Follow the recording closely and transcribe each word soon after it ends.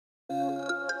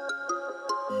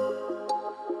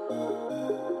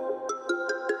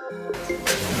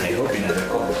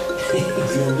And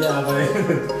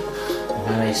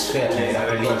I swear to I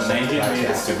already got 19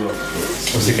 minutes to go.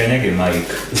 Usikanyage mic.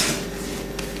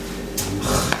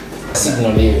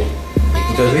 signal hivi.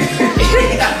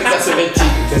 Because 17.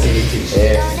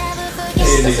 Yeah.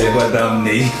 Nilikuwa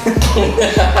thumbnail.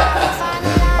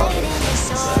 Okay.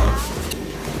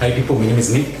 Hi people, my name is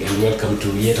Nick and welcome to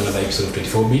yet another episode of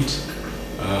 24-bit.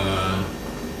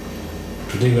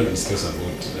 Today we're going to discuss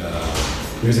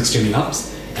about music streaming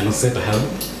apps and also set a help.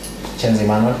 Chenzi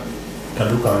Manuel.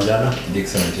 Kaduka Wanjana.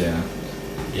 Dixon Tiana.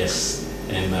 Yes,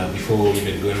 and before we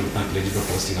even go and thank Legible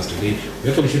for hosting us today, we're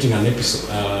actually shooting an episode,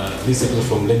 this episode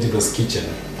from Legible's kitchen.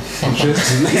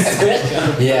 Interesting.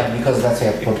 Yeah, because that's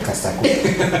where podcast are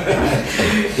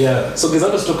good. Yeah, so guys,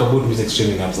 let's talk about music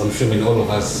streaming apps. I'm sure all of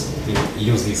us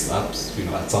use these apps.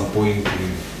 At some point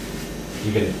we've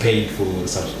even paid for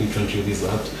subscription to these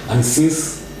apps. And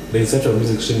since the inception of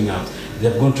music streaming apps, they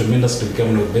have gone tremendous to become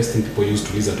one of the best things people use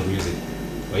to listen to music,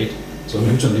 right? So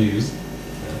which one do you use?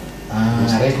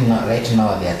 Right now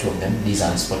there are two of them, Deezer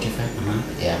and Spotify.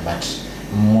 Yeah, but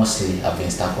mostly I've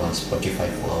been stuck on Spotify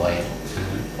for a while.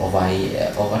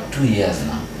 Over 2 years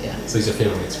now. Yeah. So it's your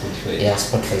favorite Spotify? Yeah,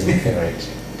 Spotify is my favorite.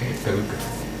 Okay, very good.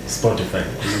 Spotify.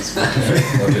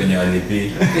 Watu wenye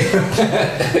walipi.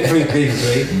 Free things,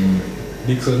 right?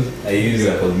 Dixon? I use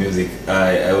Apple Music.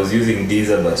 I was using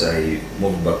Deezer, but I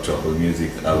moved back to Apple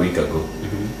Music a week ago.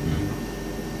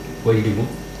 Why did you move?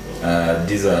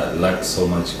 Deezer lacked so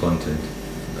much content.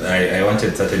 I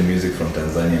wanted certain music from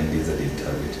Tanzania and Deezer didn't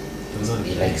have it.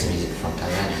 He likes music from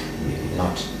Tanzania.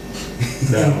 Not.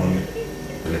 Yeah,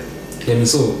 I mean,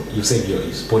 so you said your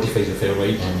Spotify is your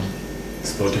favorite.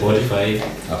 Spotify,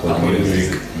 Apple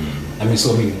Music. I mean,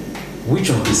 so which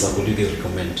of these Apple do you guys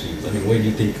recommend to use? I mean, why do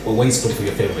you think, or why is Spotify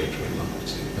your favorite right now?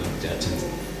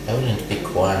 I wouldn't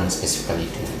pick one specifically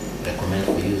to recommend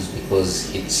for use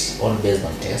because it's all based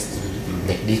on taste.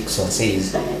 Like Dixon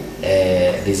says,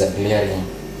 there's a glaring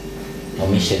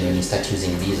omission when you start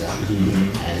using Deezer,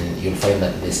 and you'll find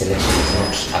that the selection is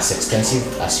not as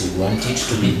extensive as you want it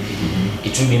to be.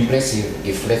 It will be impressive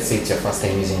if, let's say, it's your first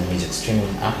time using a music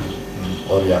streaming app,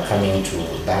 or you are coming to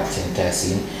that entire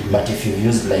scene. But if you've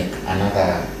used like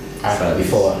another app Service.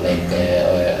 before, like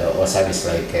or service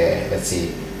like let's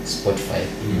say Spotify,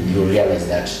 you realize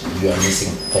that you are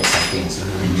missing quite some things.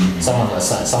 Some of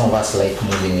us like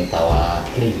moving with our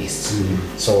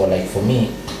playlists. So like for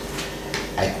me,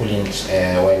 I couldn't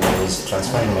while I was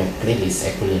transferring my playlist,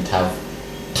 I couldn't have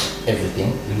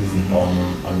everything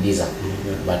on Deezer.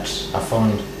 But I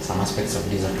found some aspects of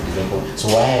Deezer to be very good. So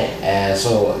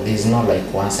so there's not like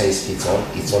one size fits all.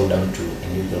 It's all down to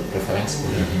individual preference.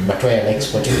 But why I like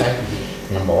Spotify,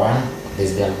 number one,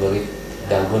 there's the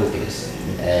algorithms,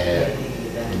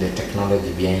 the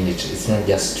technology behind it. It's not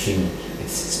just streaming.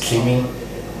 It's streaming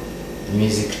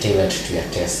music tailored to your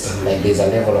taste. Like there's a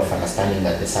level of understanding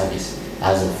that the service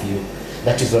has of you.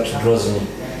 That is what draws me.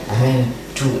 And then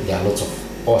two, there are lots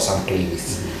of awesome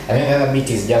playlists. And then the other bit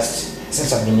is just,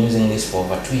 since I've been using this for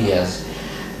over 2 years,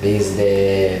 there is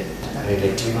the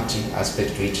relativity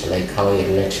aspect to it, like how I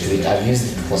relate to it. I've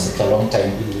used it for such a long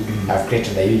time. I've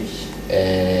created a huge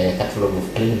catalog of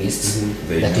playlists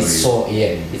that is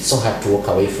it's so hard to walk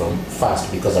away from.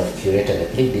 First, because I've curated a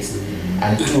playlist,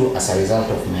 and two, as a result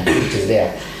of my activities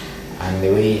there and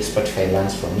the way Spotify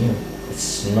learns from you.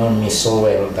 It's known me so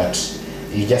well that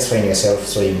you just find yourself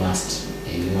so immersed.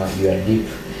 You are deep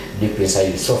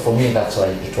inside it. So for me, that's why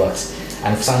it works.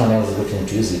 And if someone else is looking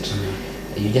to use it,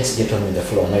 you just get on with the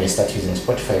flow. Now you start using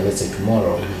Spotify, let's say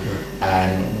tomorrow,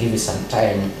 and give it some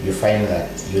time, you find that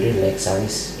you really like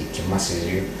service, it immerses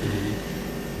you.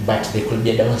 But there could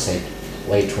be a downside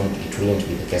why it wouldn't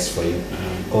be the case for you.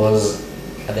 Because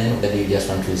at the end of the day, you just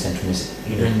want to listen to music.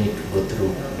 You don't need to go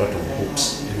through a lot of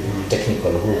hoops,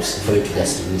 technical hoops, for you to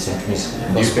just listen to music.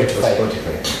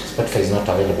 Spotify is not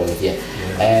available here.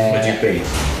 But you pay.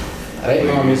 Right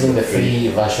now I'm using the free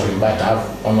version, but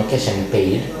I've on occasion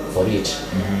paid for it.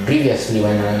 Previously,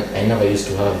 when I never used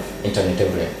to have internet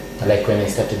everywhere, like when I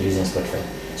started using Spotify.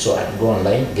 So I'd go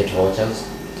online, get vouchers,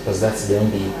 because that's the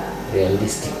only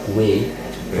realistic way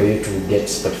for you to get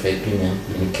Spotify Premium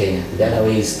in Kenya. The other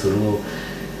way is through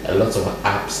lots of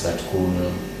apps that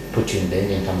could put you in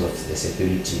danger in terms of the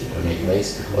security on your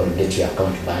device or get your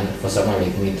account banned. For someone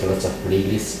like me with lots of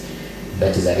playlists,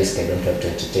 that is a risk I don't have to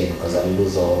entertain because I'll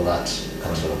lose all that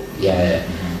control.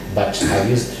 But I've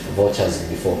used vouchers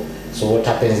before. So what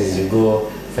happens is you go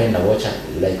find a voucher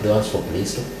like the ones for Play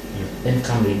Store, then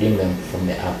come redeem them from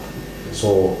the app.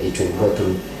 So it will go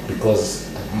through, because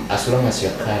as long as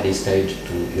your card is tied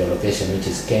to your location, which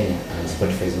is Kenya, and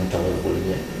Spotify is not available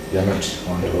here, you are not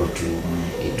able to,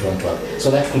 it won't work.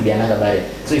 So that could be another barrier.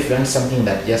 So if you want something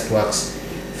that just works,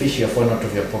 fish your phone out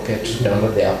of your pocket,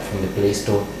 download the app from the Play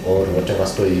Store or whatever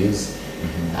store you use,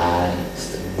 and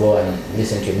go and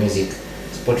listen to your music.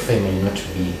 Spotify may not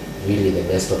be really the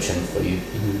best option for you.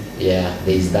 Yeah,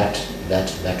 there is that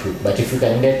route. But if you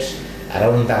can get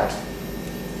around that,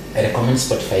 I recommend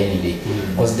Spotify any day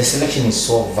because the selection is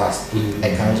so vast.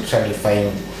 I can't actually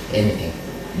find anything.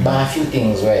 But a few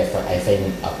things where I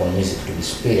find Apple Music to be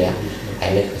superior,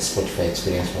 I like the Spotify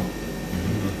experience more.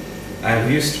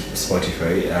 I've used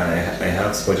Spotify. I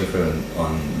have Spotify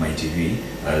on my TV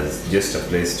as just a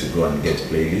place to go and get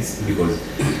playlists, because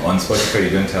on Spotify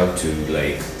you don't have to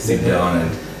like sit down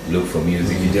and look for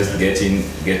music. You just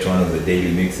get one of the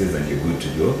daily mixes and you're good to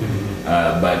go.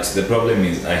 But the problem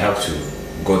is I have to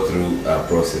go through a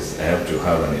process. I have to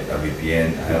have a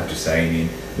VPN, I have to sign in,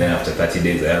 then after 30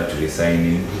 days I have to re-sign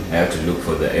in, I have to look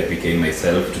for the APK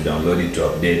myself to download it, to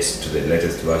update to the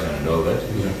latest version and all that.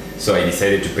 So I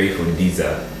decided to pay for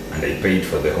Deezer, and I paid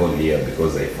for the whole year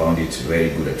because I found it very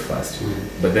good at first.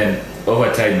 But then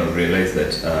over time I've realized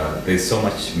that there's so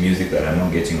much music that I'm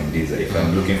not getting on Deezer. If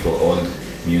I'm looking for old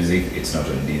music, it's not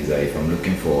on Deezer. If I'm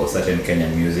looking for certain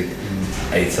Kenyan music,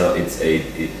 it's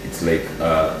like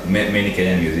many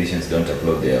Kenyan musicians don't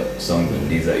upload their songs on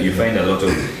Deezer. You find a lot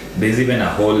of, there's even a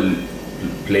whole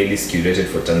playlist curated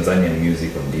for Tanzanian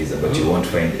music on Deezer, but you won't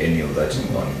find any of that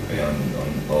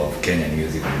of Kenyan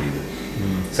music on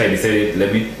Deezer. So I decided,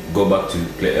 let me go back to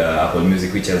Apple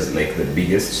Music, which has like the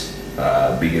biggest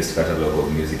catalog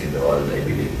of music in the world, I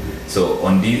believe. So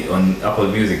on Apple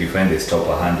Music, you find this top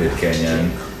 100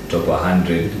 Kenyan, top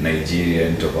 100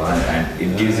 Nigerian, top 100, and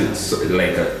it gives you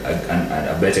like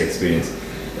a better experience.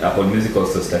 Apple Music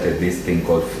also started this thing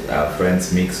called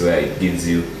Friends Mix, where it gives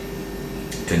you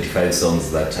 25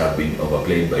 songs that have been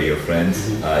overplayed by your friends.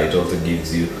 It also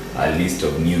gives you a list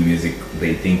of new music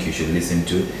they think you should listen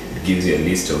to. It gives you a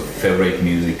list of favorite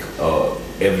music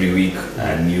every week,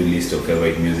 a new list of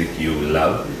favorite music you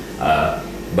love.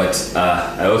 But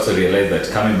I also realized that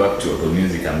coming back to Apple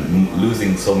Music, I'm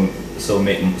losing so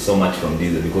much from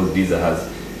Deezer, because Deezer has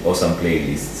awesome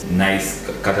playlists, nice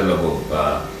catalog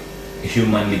of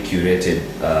humanly curated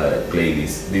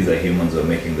playlists. These are humans who are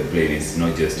making the playlists,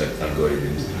 not just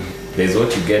algorithms. There's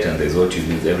what you get and there's what you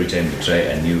lose every time you try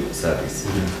a new service.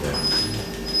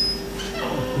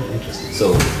 Interesting.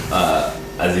 So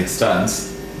as it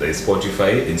stands, there is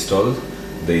Spotify installed,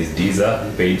 there is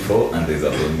Deezer paid for, and there's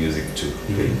Apple Music too.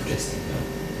 Interesting.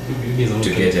 To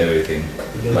get everything.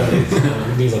 But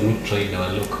These are not tried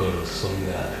our local song.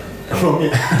 For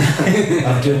me,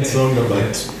 I've tried Songa,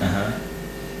 but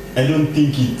I don't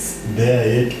think it's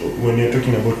there yet. When you're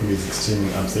talking about music streaming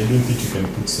apps, I don't think you can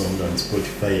put Songa on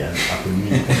Spotify and Apple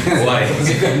Music. why?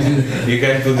 You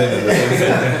can't put them in the same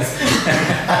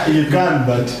sentence. You can,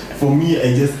 but for me,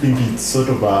 I just think it's sort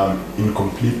of an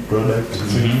incomplete product.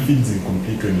 So it feels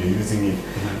incomplete when you're using it.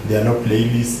 There are no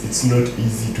playlists. It's not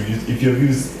easy to use. If you've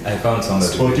used I found some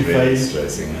that would be very Spotify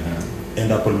stressing.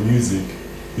 and Apple Music,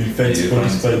 you'll find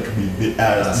Spotify to be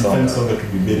Songa to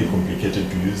be very complicated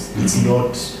to use. It's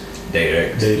not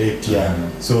direct, yeah.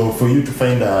 So for you to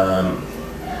find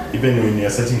even when you're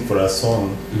searching for a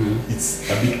song, it's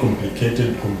a bit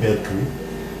complicated compared to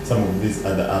some of these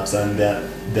other apps, and there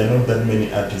are not that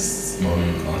many artists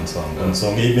on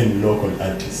song, even local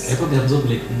artists. I thought they absorb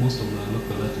like most of the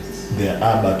local artists. There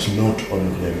are, but not all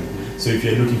of them. So if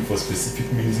you're looking for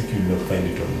specific music, you'll not find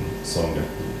it on Songa.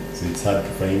 So it's hard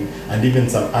to find, and even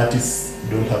some artists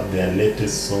don't have their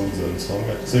latest songs on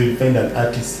Songa. So you find an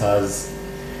artist has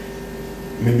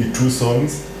maybe 2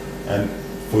 songs, and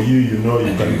for you know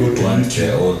you can go to their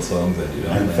YouTube old songs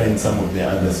and find some of their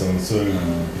other songs. So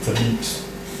it's a bit.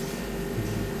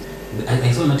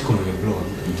 I saw an article on your blog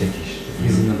in Turkish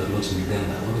using another lot in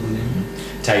Uganda. What was the name?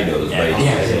 Tidal by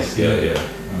Yes.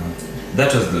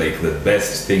 That was like the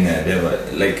best thing I'd ever,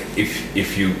 like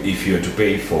if you were to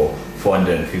pay for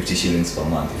 450 shillings per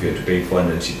month, if you were to pay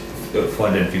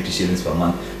 450 shillings per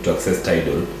month to access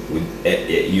Tidal, with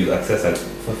you access it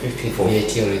For 50 for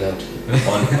VAT or without?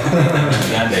 on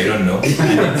Uganda, I don't know,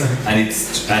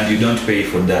 and you don't pay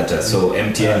for data. So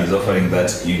MTN is offering that.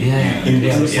 Some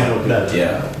of that.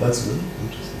 Yeah. That's good.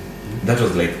 That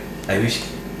was like, I wish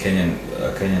Kenyan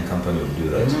company would do I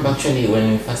that. remember actually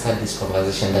when we first had this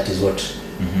conversation, that is what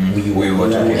We were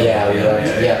talking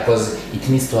about. because it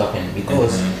needs to happen,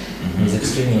 because music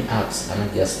streaming apps are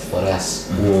not just for us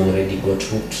who already got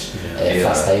hooked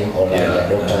first time or like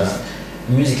doctors.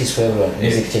 Music is for everyone.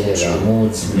 Music changes our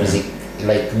moods. Music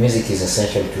like music is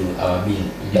essential to our being.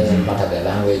 It doesn't matter the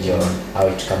language or how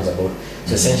it comes about.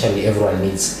 So essentially everyone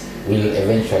will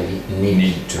eventually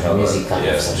need to have music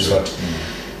of some sort.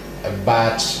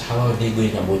 But how are they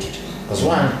going about it? Because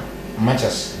one, much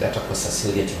as data costs are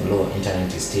still getting low,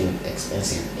 internet is still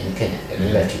expensive in Kenya,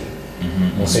 relatively.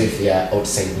 So if you are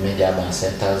outside major urban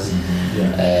centers,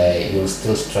 you'll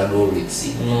still struggle with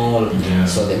signal.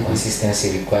 So the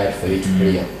consistency required for you to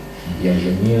play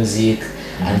your music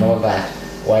and all that.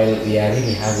 While we are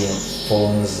really having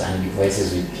phones and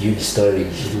devices with huge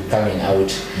storage coming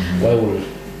out, why would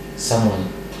someone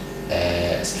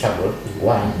struggle?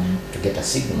 One, to get a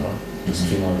signal to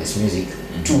stream all this music.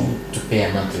 Two, to pay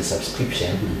a monthly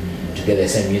subscription to get the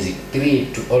same music.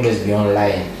 Three, to always be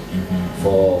online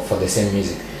for the same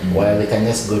music. While they can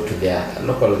just go to their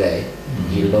local guy,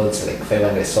 he loads like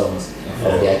 500 songs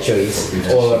of their choice,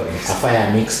 or a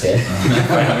fire mixtape,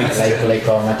 like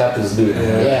our matatus do.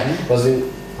 Because we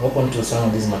open to some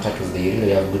of these matatus, they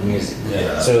really have good music.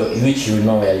 So which you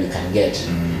know where you can get.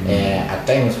 At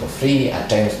times for free, at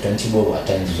times 20 bob, at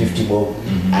times 50 bob,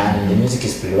 and the music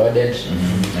is preloaded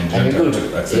and you good.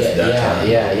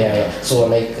 So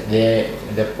like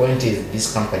the point is,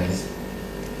 these companies,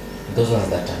 those ones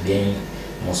that are behind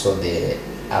most of the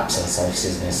apps and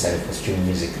services necessary for streaming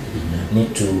music,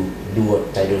 need to do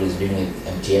what Tidal is doing with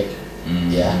MTN.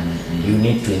 You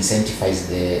need to incentivize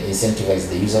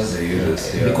the users,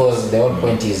 because the whole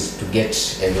point is to get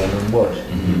everyone on board.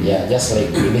 Just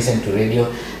like we listen to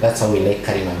radio, that's how we like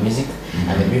carrying our music.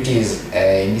 And the beauty is,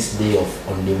 in this day of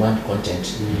on-demand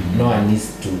content, no one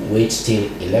needs to wait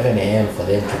till 11 a.m. for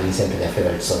them to listen to their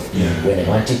favorite song. When I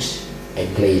want it, I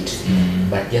play it.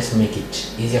 But just make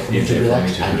it easier for me to do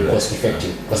that, and cost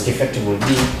effective. Cost effective will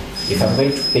be, if I'm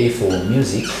going to pay for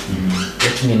music,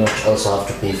 let me not also have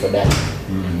to pay for that.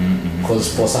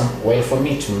 Because for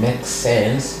me to make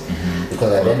sense,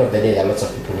 because at the end of the day, there are lots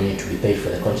of people who need to be paid for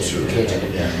the content we created.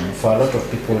 For a lot of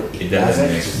people, it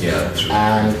doesn't.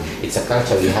 And it's a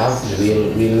culture we have.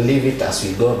 We'll leave it as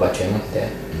we go, but we're not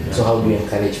there. So how do we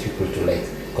encourage people to like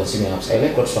consume apps? I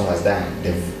like what Song has done.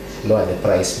 They've lowered the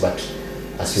price, but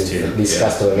as we've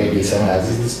discussed already, Song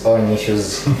has its own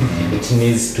issues. It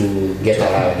needs to get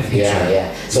around.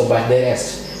 So, but the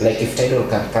rest, like if Tidal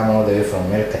can come all the way from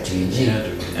America to UG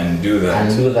and do that,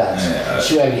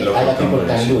 surely other people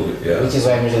can do. Which is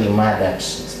why I'm usually mad at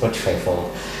Spotify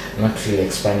for not really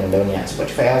expanding down here.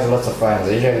 Spotify has lots of fans.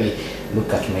 I usually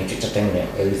look at my Twitter timeline.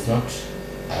 Well, it's not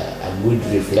a good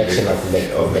reflection of the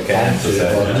country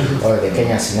or the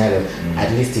Kenya scenario.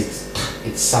 At least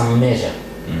it's some measure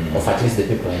of at least the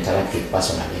people I interact with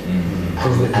personally,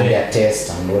 and their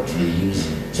taste and what they use.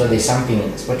 So there's something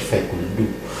Spotify could do.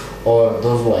 Or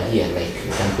those who are here, like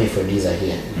you can pay for Deezer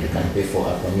here, you can pay for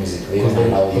Apple Music. Because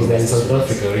they're in South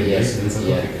Africa, really.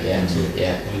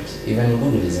 Even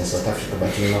Google is in South Africa,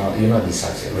 but you know this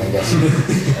actually. When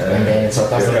they're in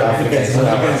South Africa,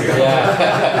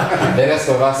 the rest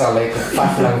of us are like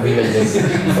far-flung villages.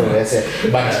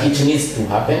 But it needs to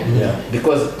happen,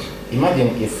 because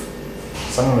imagine if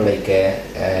someone like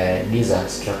Deezer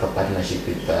struck a partnership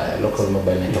with a local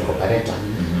mobile network operator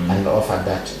and offered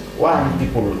that. One,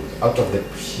 people out of the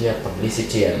sheer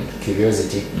publicity and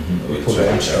curiosity, people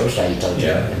try it out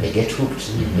and they get hooked.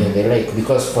 And they like,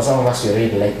 because for some of us we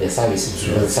really like the service,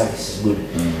 because the service is good,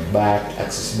 but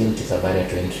accessibility is a barrier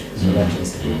to entry. So that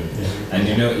needs to be. And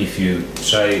if you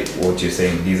try what you're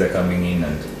saying, these are coming in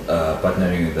and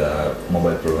partnering with a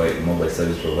mobile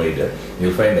service provider,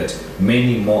 you'll find that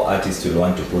many more artists will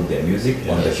want to put their music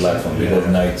on the platform, because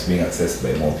now it's being accessed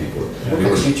by more people. Look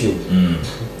at YouTube.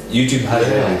 YouTube has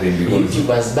everything. Because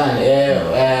YouTube has done.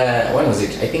 When was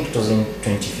it? I think it was in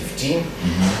 2015.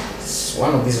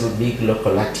 One of these big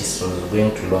local artists was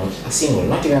going to launch a single,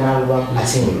 not even an album, a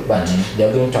single, but they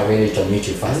are going to avail it on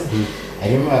YouTube first. I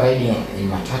remember riding in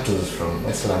matatus from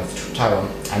Westlands to town,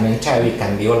 and the entire week,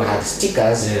 and they all had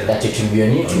stickers that it will be on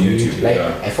YouTube.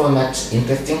 I found that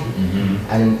interesting.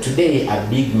 And today, a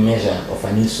big measure of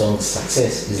a new song's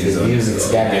success is the views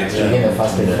it's garnered within the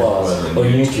first 24 hours on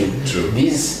YouTube.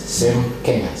 These same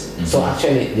Kenyans. So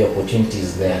actually, the opportunity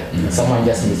is there. Someone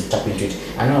just needs to tap into it.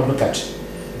 And now look at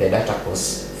the data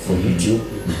costs for YouTube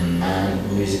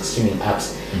and music streaming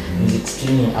apps. Music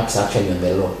streaming apps are actually on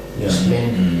the low. You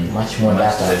spend much more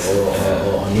data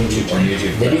on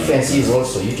YouTube. The difference is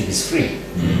also YouTube is free.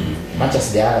 Much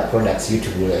as the other products,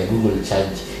 Google will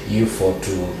charge you for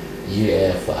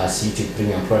us YouTube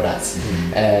premium products.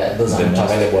 Those are not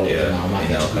available in our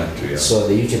market. In our country, So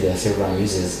the YouTube that everyone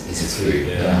uses is free.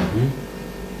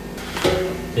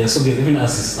 Yeah, so even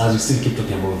as we still keep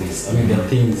talking about this, I mean, there are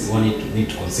things one need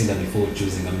to consider before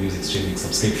choosing a music streaming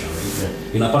subscription, right?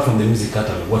 Yeah. You know, apart from the music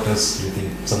catalog, what else do you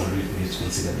think someone really needs to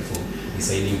consider before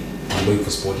deciding I'm going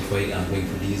for Spotify, I'm going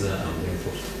for Deezer, I'm going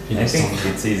for... I think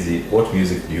it's easy. What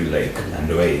music do you like and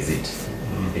where is it?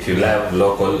 If you love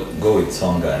local, go with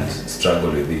Songa and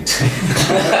struggle with it.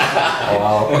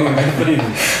 Wow.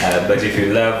 But if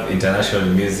you love international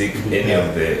music, any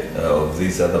of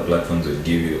these other platforms will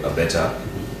give you a better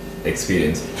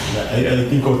experience. I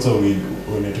think also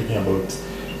when you're talking about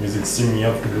music streaming, you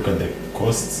have to look at the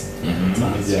costs.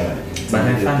 But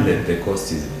I find that the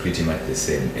cost is pretty much the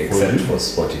same, except for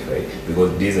Spotify,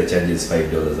 because Deezer charges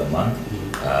 $5 a month.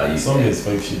 Song is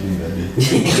 5 shillings a day.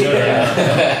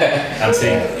 I'm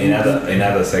saying in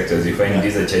other sectors, you find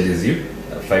Deezer charges you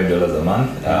 $5 a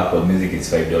month. Apple Music is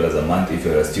 $5 a month. If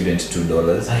you're a student,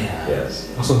 $2. Yes.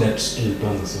 Also that student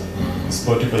plans as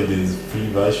well. Spotify, there is free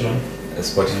version.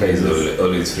 Spotify is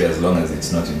always free as long as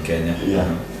it's not in Kenya.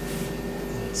 Yeah.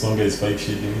 Song is 5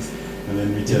 shillings. And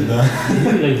then which other?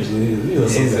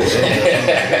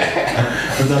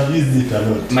 Because I've used it a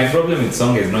lot. My problem with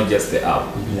Song is not just the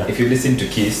app. Yeah. If you listen to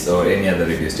Kiss or any other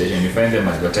radio station, you find them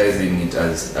advertising it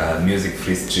as music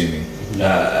free streaming.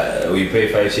 We pay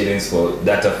 5 shillings for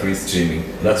data free streaming.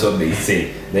 That's what they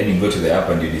say. Then you go to the app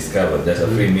and you discover data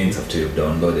free means after you've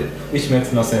downloaded, which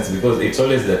makes no sense because it's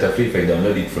always data free if I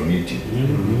download it from YouTube.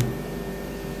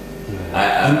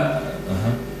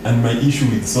 And my issue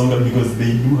with Songa, because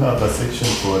they do have a section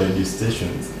for radio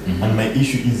stations, and my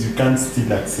issue is you can't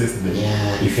still access them.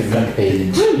 Yeah, if you can't pay.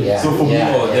 Yeah. So for me,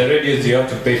 the radios you have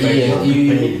to pay Yeah, $5.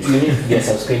 you need to be a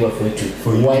subscriber for it to.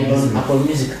 Why on Apple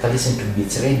Music can listen to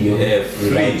Beats Radio? Yeah,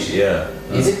 free. Yeah.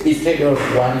 Is it Beats Radio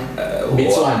one?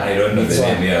 Beats One. I don't know Beats the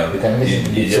One. name. Yeah. You can listen to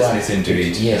You Beats just One. listen to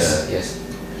it. Yes, yes.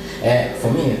 For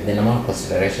me, the number one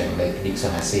consideration, like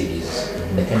Dixon has said, is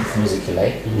the kind of music you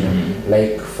like.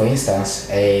 Like, for instance,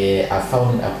 I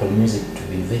found Apple Music to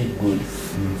be very good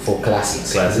for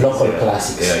classics, local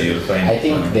classics. Yeah, you'll find. I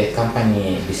think the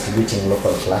company distributing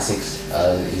local classics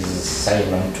is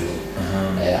signed on to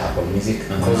Apple Music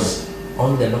because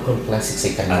all the local classics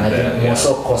I can imagine, more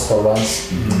so coastal ones,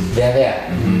 they're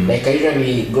there. Like, I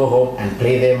usually go home and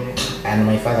play them, and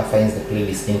my father finds the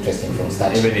playlist interesting from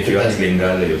start. Even if you ask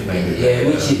Lingala, you'll find it.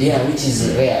 Which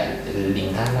is rare.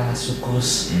 Lingala,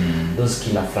 Sukus, those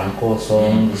Killer Franco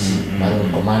songs,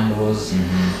 Maroon Commandos,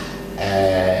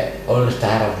 all the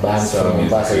Taarab bands from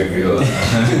Mombasa.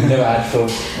 Never had from.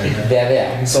 They're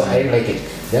there, so I like it.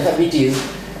 The other bit is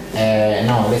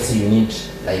now let's say you need,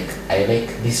 like, I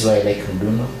like, this is why I like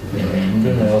Mduno.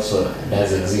 Mduno also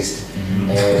does exist.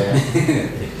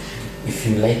 If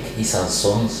you like Isa's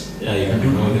songs,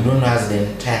 Mduno has the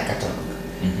entire catalog.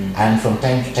 And from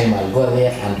time to time I'll go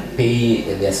there and pay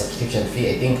their subscription fee.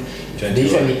 I think they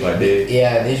usually per day.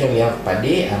 Yeah, they usually have per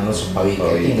day and also per week.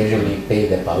 I think they usually pay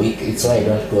the per week. It's why I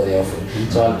don't go there often.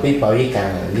 So I'll pay per week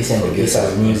and listen to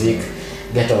Isa's music,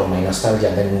 get over my nostalgia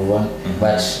and then move on.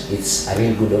 But it's a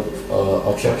real good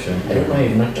option. I don't know if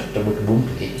you've not talked about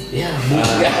Boomplay. Yeah,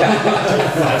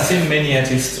 I've seen many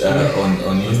artists on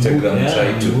Instagram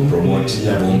try to promote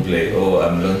Boomplay. Oh,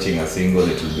 I'm launching a single,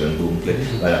 it will be on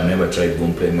Boomplay. But I've never tried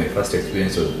Boomplay. My first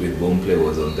experience with Boomplay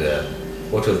was on the,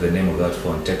 what was the name of that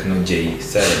phone? Techno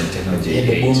J7, Techno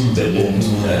J8. The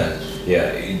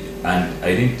Boom. And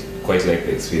I didn't quite like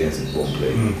the experience with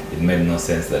Boomplay. It made no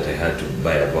sense that I had to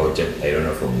buy a voucher. I don't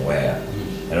know from where.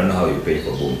 I don't know how you pay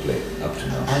for Boomplay up to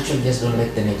now. I actually just don't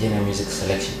like the Nigerian music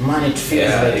selection. Man, it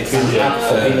feels like it it's feels an app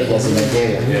for villagers in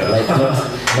Nigeria. Like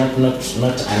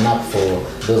not an app for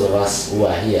those of us who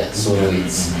are here. So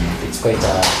it's quite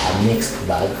a mixed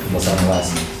bag for some of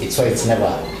us. It's why it's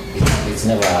never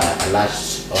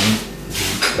latched on.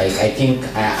 Like, I think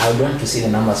I would want to see the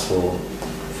numbers for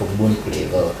Boomplay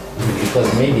though, because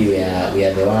maybe we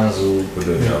are the ones who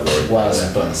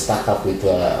was stuck up with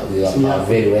our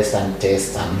very Western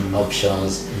tastes and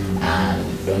options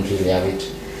and don't really have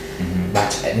it.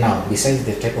 But now, besides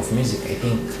the type of music, I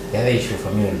think the other issue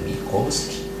for me will be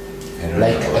cost.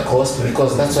 Like a cost,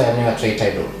 because that's why I never tried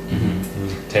Tidal.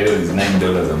 Tidal is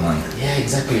 $9 a month. Yeah,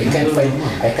 exactly. I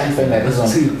can't find a reason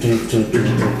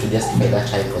to justify that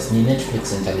high cost.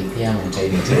 Netflix and Talipia and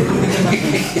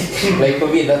Tidal. Like, for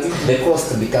me, that the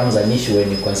cost becomes an issue when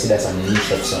you consider some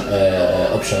niche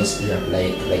options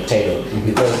like Tidal,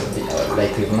 because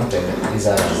like we've noted, these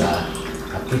are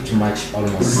pretty much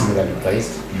almost similarly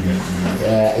priced.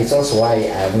 It's also why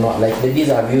I have not, like, the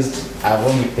Deezer I've used, I've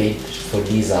only paid for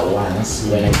Deezer once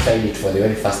when I tried it for the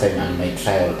very first time and my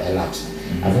trial elapsed.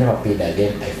 I've never paid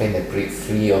again. I find the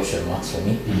free option works for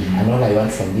me. And all I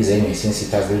want from Deezer anyway, since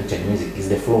it has limited music, is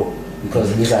the flow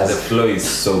because this has The flow is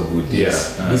so good.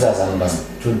 yes, Yeah. this has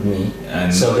understood me.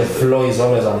 And So the flow is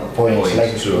always on point.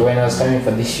 Like true. when I was coming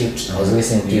for this shoot, I was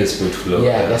listening to You it. just put flow.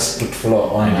 Yeah, just put flow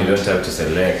on. And you don't have to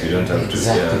select. You don't have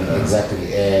exactly, to. Yeah.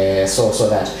 exactly.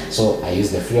 So I use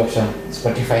the free option.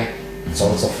 Spotify, it's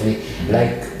also free.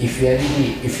 Like if you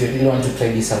really want to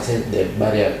try this, I'll say the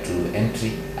barrier to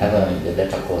entry, other than the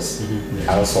data cost,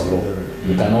 are also low.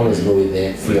 You can always go with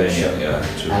the free option. Yeah,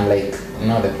 true. And like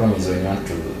now the problem is when you want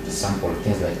to sample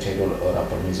things like Tidal or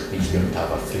Apple Music, which don't have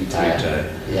a free tier.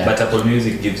 Yeah. But Apple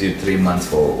Music gives you 3 months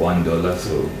for $1,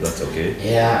 so that's okay.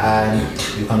 Yeah, and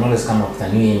you can always come up with a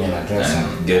new email address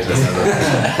And get another.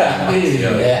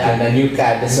 and a new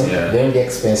card. So Yeah. the only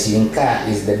expense you incur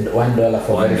is the $1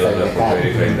 for $1 verifying the for card.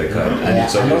 verifying the card, and Yeah,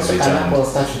 it's and always also can Apple returned.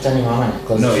 start returning my money?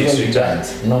 Because No, it's returned.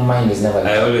 No, mine is never I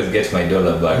returned. always get my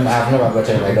dollar back. I've never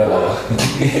gotten my dollar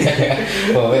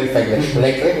for verifying.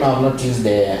 Like right now, I've not used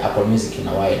the Apple Music in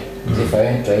a while. So if I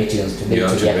went to iTunes today You to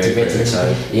have to deactivate verify the card.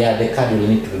 it, yeah, the card will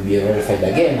need to be verified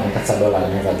again, and that's $1 I'll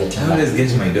never get I back. always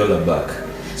get my dollar back.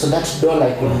 So that $1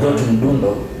 I could go to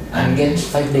Ndundo and get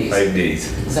 5 days. 5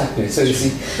 days. Exactly. So you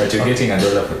see, But you're getting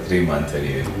 $1 for 3 months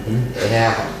anyway.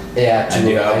 yeah, And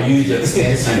you to have a huge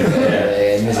expensive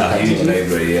music A huge category.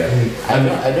 library, yeah.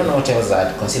 I don't know what else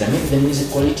I'd consider. Maybe the music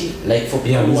quality, like for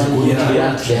people who music want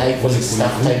quality, the high quality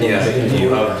stuff. Tidal Yeah, is really you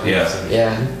good. have, yeah.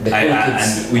 Yeah, the cool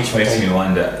kids And which for makes me Tidal.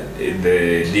 wonder,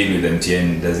 the deal with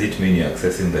MTN, does it mean you're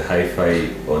accessing the hi-fi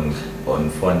on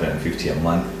 450 a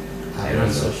month? I I'm don't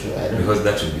not so know. sure. I don't know. Because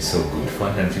that would be so good.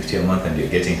 450 a month and you're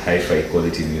getting hi-fi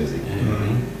quality music.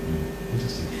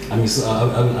 Interesting. I mean, so,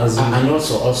 as you, And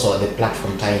also the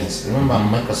platform tie-ins. Remember,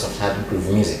 Microsoft had Groove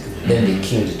Music, then they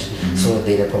killed it. So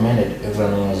they recommended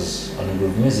everyone who was on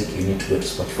Groove Music, you need to go to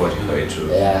Spotify. Spotify, true.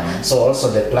 Yeah. So also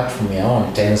the platform you're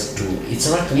on tends to, it's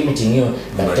not limiting you,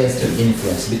 but But tends to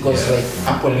influence because yeah. like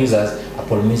Apple users,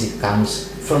 Apple Music comes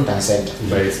front and center.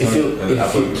 But it's If not,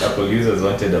 you- Apple users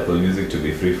wanted Apple Music to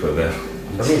be free for them.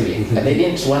 Really, and they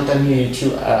didn't want a new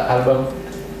YouTube album.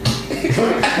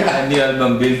 A new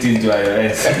album built into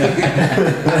iOS.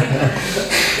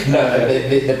 No,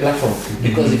 the platform.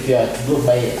 Because if you are to go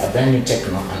buy a brand new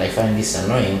Techno and I find this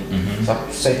annoying, so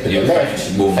swipe to the You left,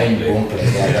 find you find Boomplay.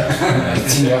 Boomplay. Yeah,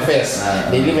 it's in your face.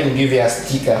 They even give you a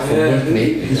sticker for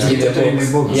Boomplay. it's in the written in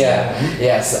the box. Yeah,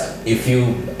 yes. If you,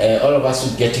 all of us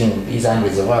who getting these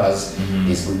hundreds of hours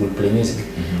is Google Play Music.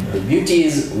 The beauty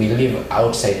is we live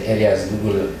outside areas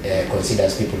Google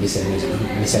considers people listen to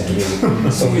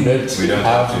music, so we don't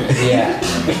have to. yeah.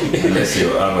 Unless you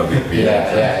have a VPN.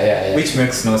 Yeah. Which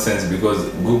makes no sense because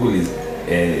Google is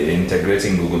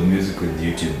integrating Google Music with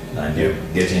YouTube, and you're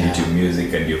getting Yeah. YouTube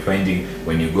Music, and you're finding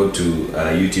when you go to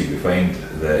YouTube, you find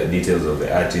the details of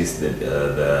the artist,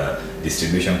 the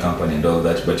distribution company, and all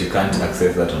that, but you can't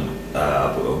access that on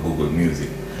Google Music.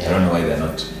 I don't know why they're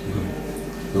not.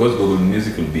 Because Google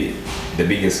Music will be the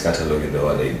biggest catalog in the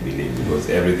world, I believe, because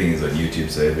everything is on YouTube,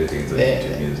 so everything is on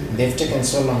YouTube Music. They've taken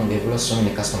so long, they've lost so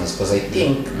many customers because I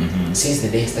think since the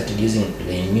day I started using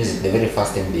Play Music, the very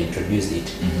first time they introduced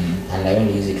it, and I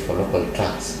only use it for local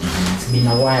tracks, it's been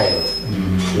a while.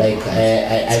 Like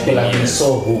I could have been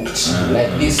so hooked.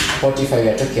 Like this Spotify we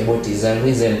are talking about is a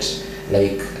recent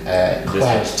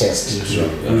quiet test.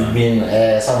 We've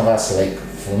been, some of us, like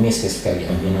for me specifically,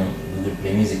 I've been on Google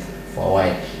Play Music for a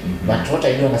while. But what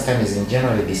I do understand is in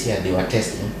January this year they were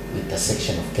testing with a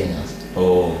section of Kenyans.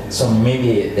 Oh. So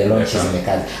maybe the launch is in the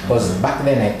cards. Because back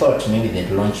then I thought maybe they'd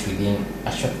launch within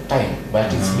a short time.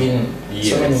 But it's been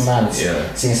so many months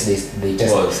since they tested.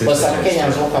 Well, Because some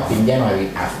Kenyans woke up in January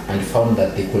and found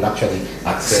that they could actually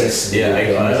access Yeah, Google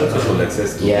Play I Music. also could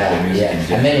access Google Yeah, Play Music yeah. in And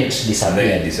January. then it disappeared. And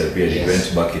then it disappeared. It Yes.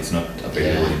 went back. It's not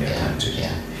available in your country.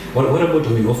 Yeah. what about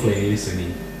offline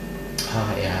listening?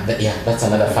 That's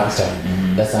another factor.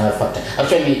 That's another factor.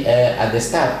 Actually, at the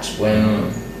start,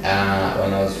 when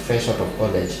I was fresh out of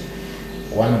college,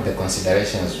 one of the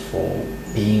considerations for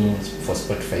paying for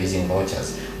Spotify using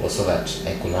vouchers was so that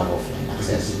I could have offline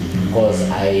access. Because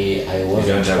I wasn't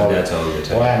You don't have data all the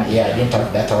time. I didn't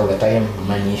have data all the time,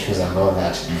 money issues and all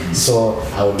that. So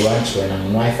I would want, when I'm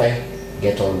on Wi-Fi,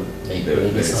 get all the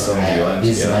playlists. songs you want,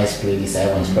 These yeah. nice playlists I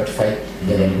have on Spotify,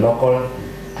 get them local,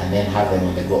 and then have them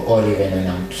on the go, or even when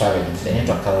I'm traveling. The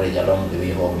network coverage along the way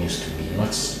home used to be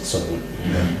not so good.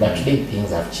 But today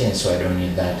things have changed, so I don't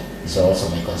need that. So also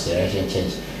my consideration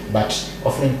changed. But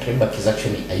offline playback is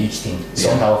actually a huge thing.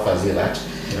 Songa offers you that.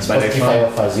 But Spotify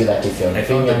offers you that if you're on I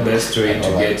found the premium best way and to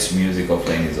all that. get music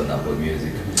offline is on Apple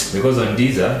Music. Because on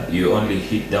Deezer, you only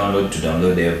hit download to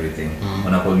download everything.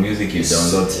 On Apple Music, you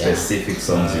download specific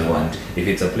songs you want. If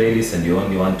it's a playlist and you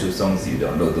only want 2 songs, you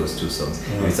download those 2 songs.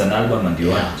 If it's an album and you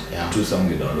want 2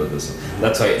 songs, you download those songs.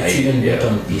 That's why it's even better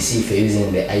on PC if you're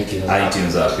using the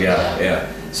iTunes app. Yeah.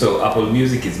 So Apple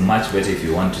Music is much better if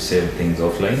you want to save things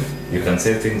offline. You can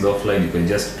save things offline. You can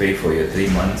just pay for your 3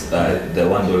 months, the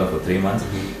 $1 for 3 months.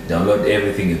 Download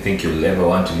everything you think you'll ever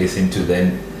want to listen to,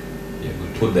 then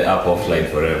put the app offline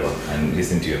forever and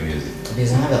listen to your music.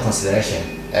 There's another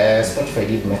consideration. Spotify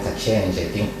did make a change, I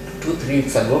think 2-3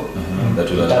 weeks ago. That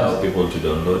will allow people to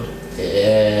download.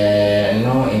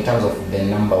 No, in terms of the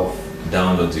number of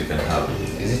downloads you can have.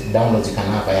 Is it downloads you can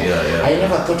have? Yeah. I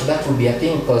never thought that would be a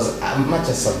thing because much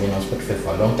as I've been on Spotify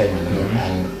for a long time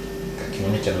and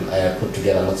accumulated, put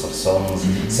together lots of songs,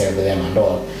 saved them and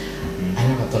all. I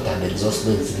never thought I'd exhaust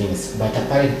those limits, but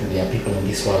apparently there are people in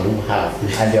this world who have,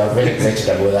 and they are very excited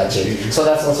about that change. So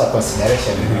that's also a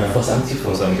consideration for some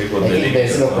people. For some people, I think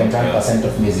there's 0.1%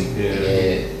 of music.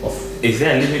 Is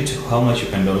there a limit to how much you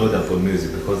can download Apple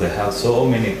Music? Because I have so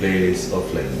many playlists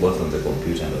offline, both on the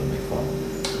computer and on my phone.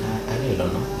 I really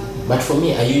don't know. But for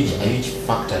me, a huge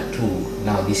factor too.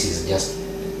 Now this is just,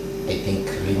 I think,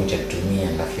 limited to me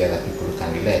and a few other people who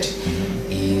can relate,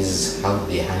 is how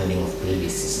the handling of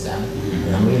playlists is done.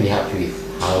 I'm really happy with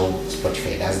how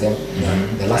Spotify does them.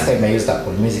 The last time I used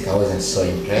Apple Music, I wasn't so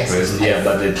impressed.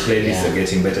 But the playlists are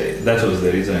getting better. That was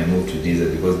the reason I moved to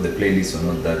Deezer, because the playlists were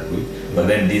not that good. But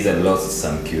then Deezer lost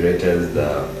some curators,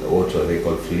 what were they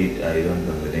called? Fleet, I don't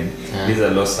know the name.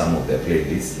 Deezer lost some of their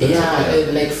playlists.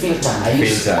 Like Filter. I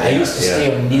used to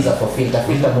stay on Deezer for Filter.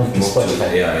 Filter moved to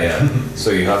Spotify.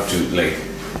 So you have to,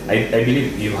 I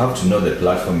believe you have to know the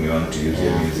platform you want to use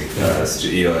your music first,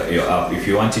 your app. If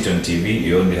you want it on TV,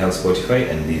 you only have Spotify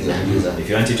and Deezer. If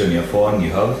you want it on your phone,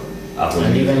 you have Apple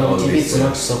and Music. Even on TV, it's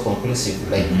not so conclusive.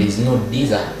 Like there's no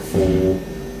Deezer for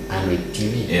Android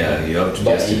TV. Yeah, you have to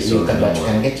but just install the but you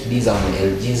can get Deezer on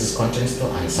LG's content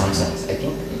store and Samsung's. I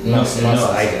think. No,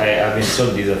 I've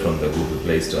installed Deezer from the Google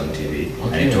Play Store on TV,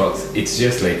 and it works. It's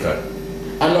just like a.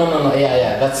 No.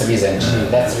 Yeah. That's the reason.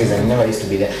 That's the reason. It never used to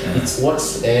be there. It's where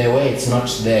it's not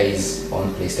there is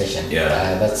on PlayStation.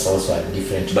 That's also a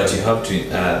different. But you have to.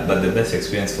 But the best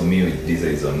experience for me with Deezer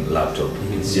is on laptop.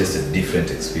 It's just a different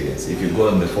experience. If you go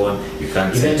on the phone, you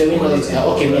can't. Even the Windows. Me, I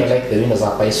like the Windows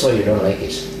app. I saw you don't like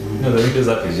it. No, the Windows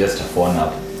app is just a phone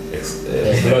app.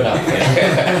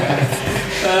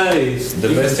 The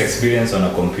best experience on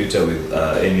a computer with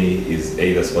any is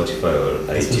either Spotify or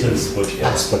iTunes.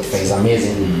 Spotify is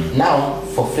amazing. Now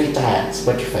for free time,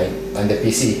 Spotify on the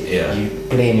PC, you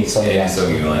play any song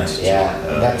you want.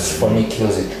 That's for me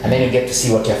kills it. And then you get to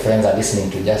see what your friends are listening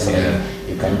to, just like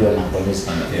you can do on Apple Music.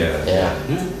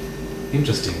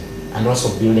 Interesting. And also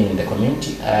building in the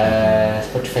community.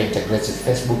 Spotify integrates with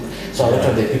Facebook, so a lot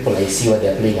of the people I see what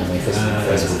they're playing on my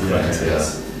Facebook friends.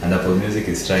 And Apple Music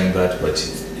is trying that, but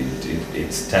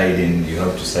it's tied in. You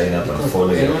have to sign up and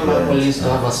follow your friends. Apple used to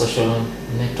have a social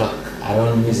network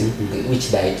around music,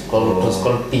 which died. It was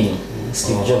called Ping.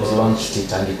 Steve Jobs launched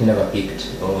it and it never picked.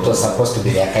 It was supposed to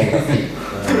be their kind of thing.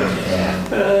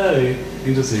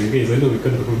 Interesting. Guys, I know we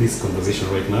can't have this conversation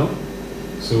right now,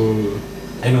 so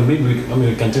I know maybe we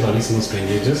can tell our listeners to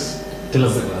engage us. Tell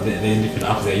us the different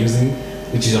apps they're using.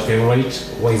 Which is your favorite?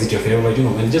 Why is it your favorite?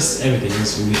 And just everything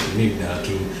else we need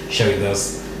to share with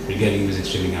us regarding music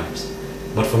streaming apps.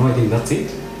 But for now, I think that's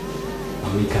it.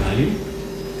 I'm Nick Kanali.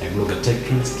 I blog at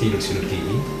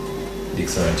techtrends.co.ke.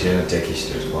 Dixon Antiano,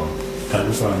 techish.com.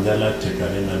 Kalufa Wanjala,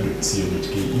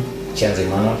 tekarena.co.ke. Chanzi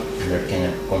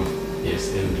Manuel.kenya.com. Yes,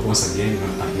 and once again,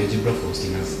 I'm Algebra for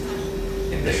hosting us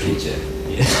in the kitchen.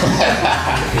 In the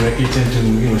kitchen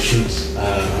to shoot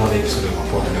another episode of our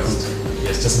podcast.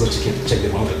 Yes, just go check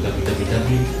them out at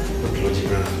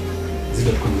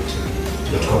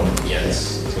www.logibra.com.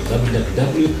 Yes. So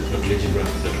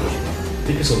www.logibra.com.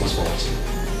 Thank you so much for watching.